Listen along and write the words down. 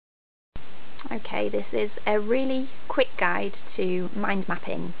Okay, this is a really quick guide to mind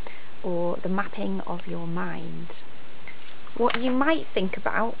mapping, or the mapping of your mind. What you might think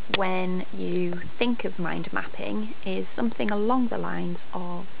about when you think of mind mapping is something along the lines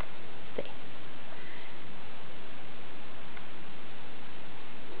of this.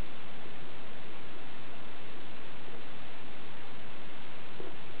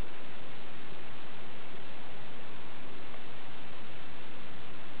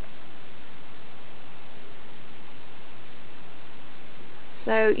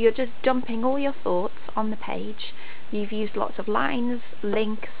 So you're just dumping all your thoughts on the page. You've used lots of lines,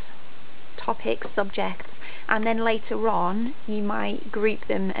 links, topics, subjects, and then later on you might group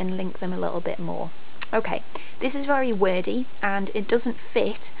them and link them a little bit more. Okay, this is very wordy and it doesn't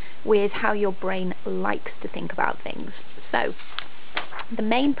fit with how your brain likes to think about things. So the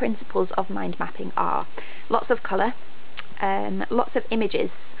main principles of mind mapping are lots of colour, lots of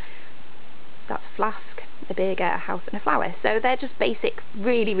images. That's a flask, a burger, a house and a flower. So they're just basic,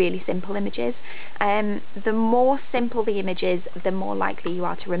 really simple images. The more simple the image is, the more likely you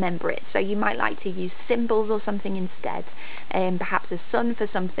are to remember it. So you might like to use symbols or something instead. Perhaps a sun for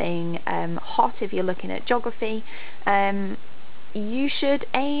something hot if you're looking at geography. You should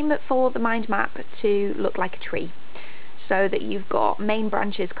aim for the mind map to look like a tree, so that you've got main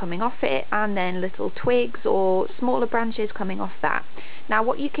branches coming off it and then little twigs or smaller branches coming off that. Now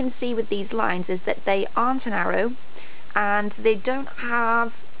what you can see with these lines is that they aren't an arrow and they don't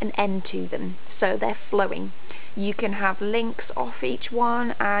have an end to them, so they're flowing. You can have links off each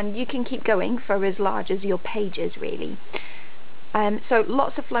one and you can keep going for as large as your page is really. So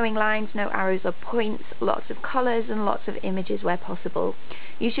lots of flowing lines, no arrows or points, lots of colours and lots of images where possible.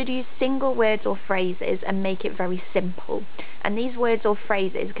 You should use single words or phrases and make it very simple. And these words or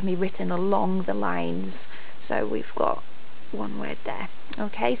phrases can be written along the lines. So we've got one word there.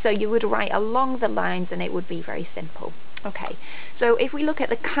 Okay, so you would write along the lines and it would be very simple. Okay, so if we look at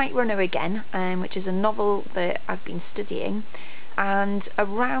The Kite Runner again, which is a novel that I've been studying, and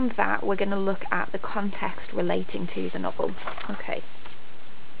around that we're going to look at the context relating to the novel. Okay,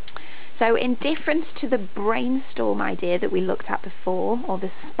 so in difference to the brainstorm idea that we looked at before, or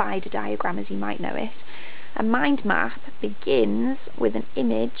the spider diagram as you might know it, a mind map begins with an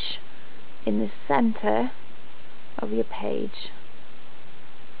image in the center of your page.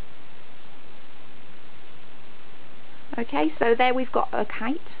 Okay, so there we've got a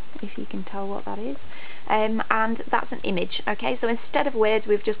kite, if you can tell what that is, and that's an image. Okay, so instead of words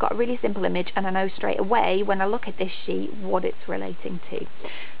we've just got a really simple image and I know straight away when I look at this sheet what it's relating to.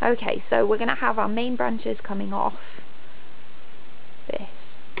 Okay, so we're going to have our main branches coming off this.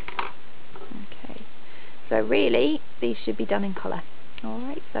 Okay, so really these should be done in colour.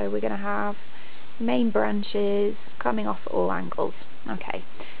 Alright, so we're going to have main branches coming off at all angles. Okay,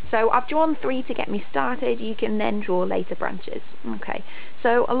 so I've drawn 3 to get me started. You can then draw later branches. Okay,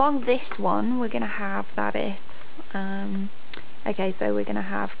 so along this one we're going to have that it. Okay, so we're going to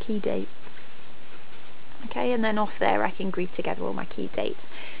have key dates. Okay, and then off there I can group together all my key dates.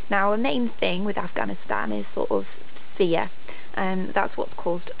 Now the main thing with Afghanistan is sort of fear. That's what's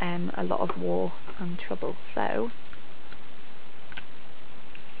caused a lot of war and trouble. So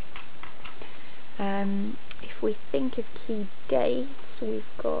if we think of key dates, we've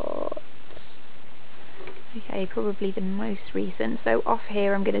got, okay, probably the most recent. So off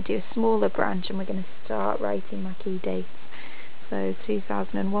here I'm going to do a smaller branch and we're going to start writing my key dates. So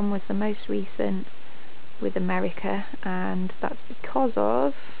 2001 was the most recent with America, and that's because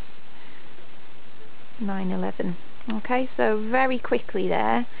of 9/11. Okay, so very quickly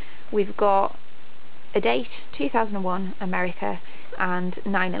there we've got a date, 2001, America, and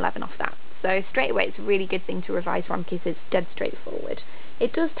 9/11 off that. So straight away it's a really good thing to revise from because it's dead straightforward.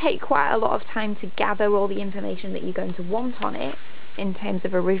 It does take quite a lot of time to gather all the information that you're going to want on it in terms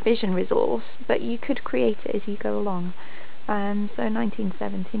of a revision resource, but you could create it as you go along. So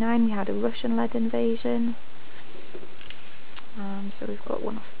 1979 we had a Russian-led invasion. So we've got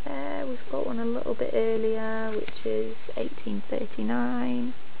one off there, we've got one a little bit earlier which is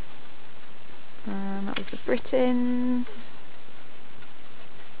 1839. That was the Britons.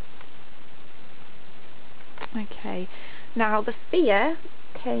 Okay, now the fear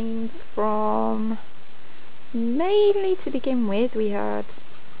came from, mainly to begin with, we had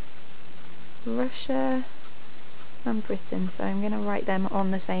Russia and Britain, so I'm going to write them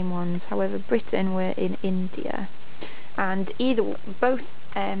on the same ones. However, Britain were in India, and both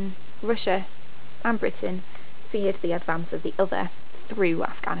Russia and Britain feared the advance of the other through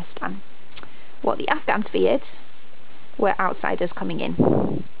Afghanistan. What the Afghans feared were outsiders coming in.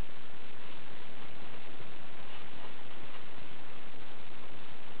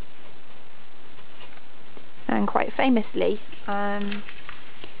 and quite famously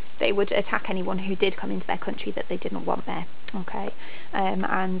they would attack anyone who did come into their country that they didn't want there. Okay,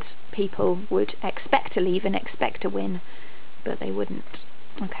 and people would expect to leave and expect to win, but they wouldn't.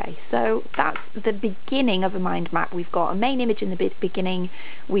 Okay, so that's the beginning of a mind map. We've got a main image in the beginning,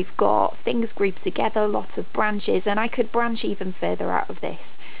 we've got things grouped together, lots of branches, and I could branch even further out of this.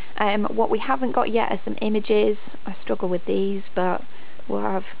 What we haven't got yet are some images. I struggle with these, but we'll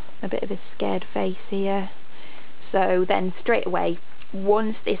have a bit of a scared face here. So then straight away,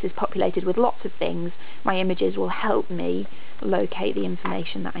 once this is populated with lots of things, my images will help me locate the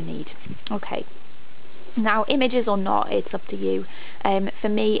information that I need. Okay. Now, images or not, it's up to you. For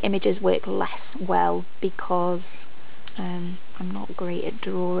me, images work less well because I'm not great at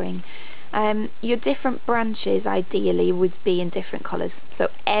drawing. Your different branches ideally would be in different colours, so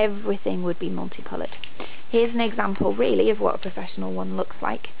everything would be multicoloured. Here's an example really of what a professional one looks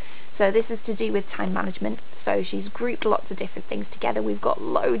like. So this is to do with time management, so she's grouped lots of different things together. We've got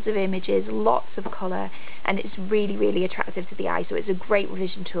loads of images, lots of colour, and it's really, really attractive to the eye, so it's a great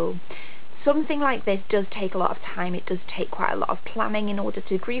revision tool. Something like this does take a lot of time. It does take quite a lot of planning in order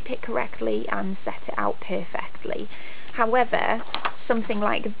to group it correctly and set it out perfectly. However, something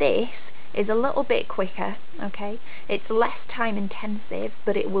like this is a little bit quicker, okay? It's less time intensive,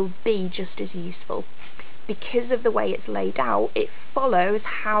 but it will be just as useful. Because of the way it's laid out, it follows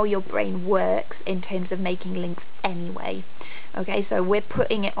how your brain works in terms of making links anyway. Okay, so we're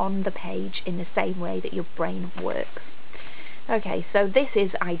putting it on the page in the same way that your brain works. Okay, so this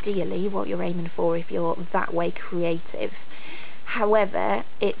is ideally what you're aiming for if you're that way creative. However,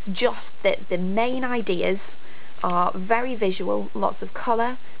 it's just that the main ideas are very visual, lots of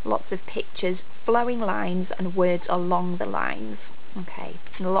colour, lots of pictures, flowing lines and words along the lines. Okay,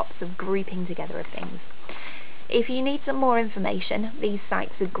 lots of grouping together of things. If you need some more information, these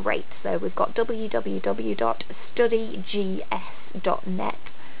sites are great. So we've got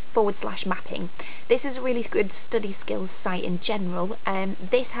www.studygs.net/mapping. This is a really good study skills site in general.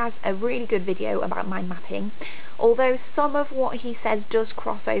 This has a really good video about mind mapping, although some of what he says does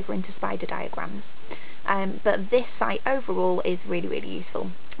cross over into spider diagrams. But this site overall is really, really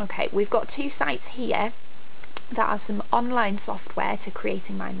useful. Okay, we've got two sites here that are some online software to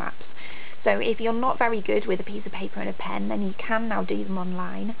creating mind maps. So if you're not very good with a piece of paper and a pen, then you can now do them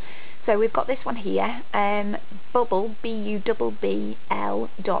online. So we've got this one here, Bubble, BUBBL.US.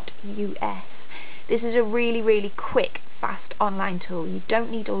 This is a really, really quick, fast online tool. You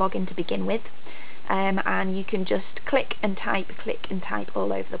don't need a login to begin with, and you can just click and type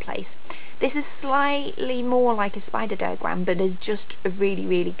all over the place. This is slightly more like a spider diagram, but is just a really,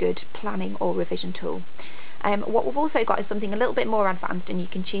 really good planning or revision tool. What we've also got is something a little bit more advanced, and you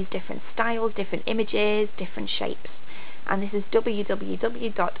can choose different styles, different images, different shapes. And this is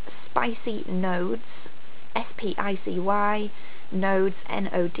www.spicynodes, SPICY, nodes,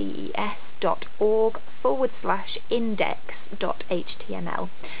 NODES.org/index.html.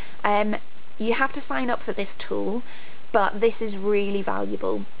 You have to sign up for this tool, but this is really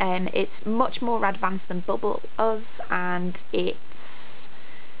valuable. It's much more advanced than BubbleUs, and it's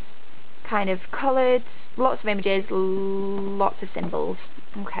kind of coloured, lots of images, lots of symbols.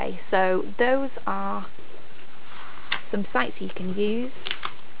 Okay, so those are some sites you can use,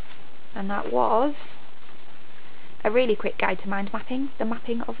 and that was a really quick guide to mind mapping, the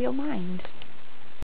mapping of your mind.